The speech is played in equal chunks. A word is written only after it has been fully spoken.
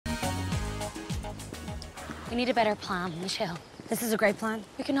We need a better plan, Michelle. This is a great plan.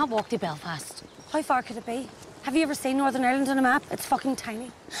 We cannot walk to Belfast. How far could it be? Have you ever seen Northern Ireland on a map? It's fucking tiny.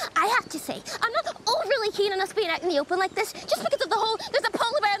 I have to say, I'm not overly keen on us being out in the open like this, just because of the whole there's a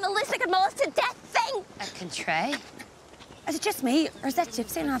polar bear on the loose that could maul us to death thing. I can try. Is it just me, or is that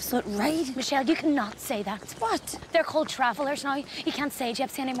gypsy an absolute raid? Michelle, you cannot say that. What? They're called travellers now. You can't say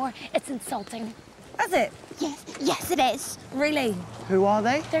gypsy anymore. It's insulting. Is it? Yes, it is. Really? Who are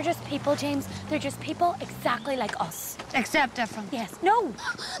they? They're just people, James. They're just people exactly like us. Except different. Yes. No.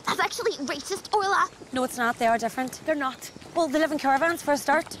 That's actually racist, Orla. No, it's not. They are different. They're not. Well, they live in caravans for a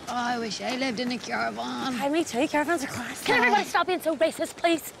start. Oh, I wish I lived in a caravan. Hi, me too. Caravans are class. Can everybody stop being so racist,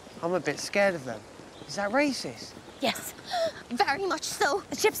 please? I'm a bit scared of them. Is that racist? Yes. Very much so.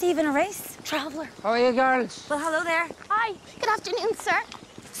 Is gypsy even a race? Traveller. How are you, girls? Well, hello there. Hi. Good afternoon, sir.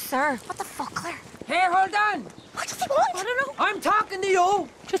 Sir, what the fuck, Claire? Hey, hold on. What does he want? I don't know. I'm talking to you.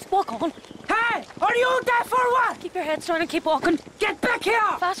 Just walk on. Hey, are you there for what? Keep your head straight and keep walking. Get back here.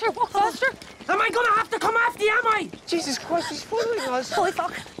 Faster, walk faster. Am I gonna have to come after you, am I? Jesus Christ, he's following us. Holy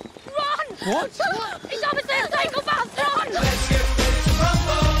fuck. Run! What? He's opposite the side. Go fast, run! Let's get ready to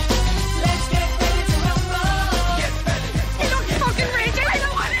rumble. Let's get ready to rumble. Get ready. You don't fucking rage. I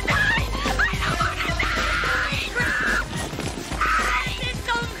don't want to die. I don't want to die. It's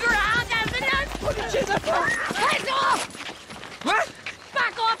some grand evidence. Heads off! What?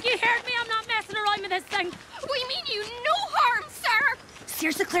 Back off. You heard me. I'm not messing around with this thing. We mean you no harm, sir.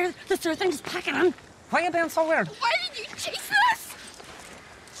 Seriously, Claire, the sir thing is packing on. Why are you being so weird? Why did you chase us?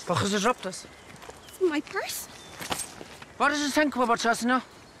 Because you dropped us. It's my purse. What did you think we were chasing you?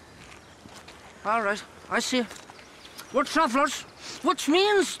 All right, I see. We're travellers, which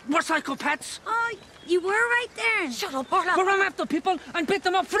means we're psychopaths. Oh, you were right there. Shut up, Orla. We run after people and beat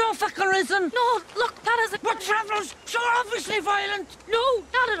them up for no fucking reason. No, look, that isn't... We're travellers, so we're obviously violent. No,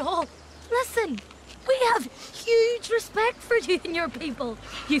 not at all. Listen, we have huge respect for you and your people.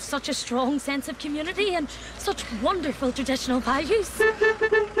 You've such a strong sense of community and such wonderful traditional values.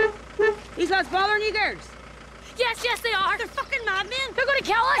 These lads bothering you, girls? Yes, yes, they are. They're fucking madmen. They're going to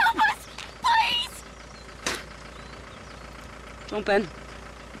kill us. Help us, please. Jump in.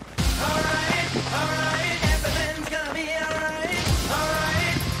 Alright, everything's gonna be alright.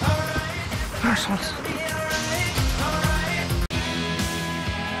 Alright. Parcels.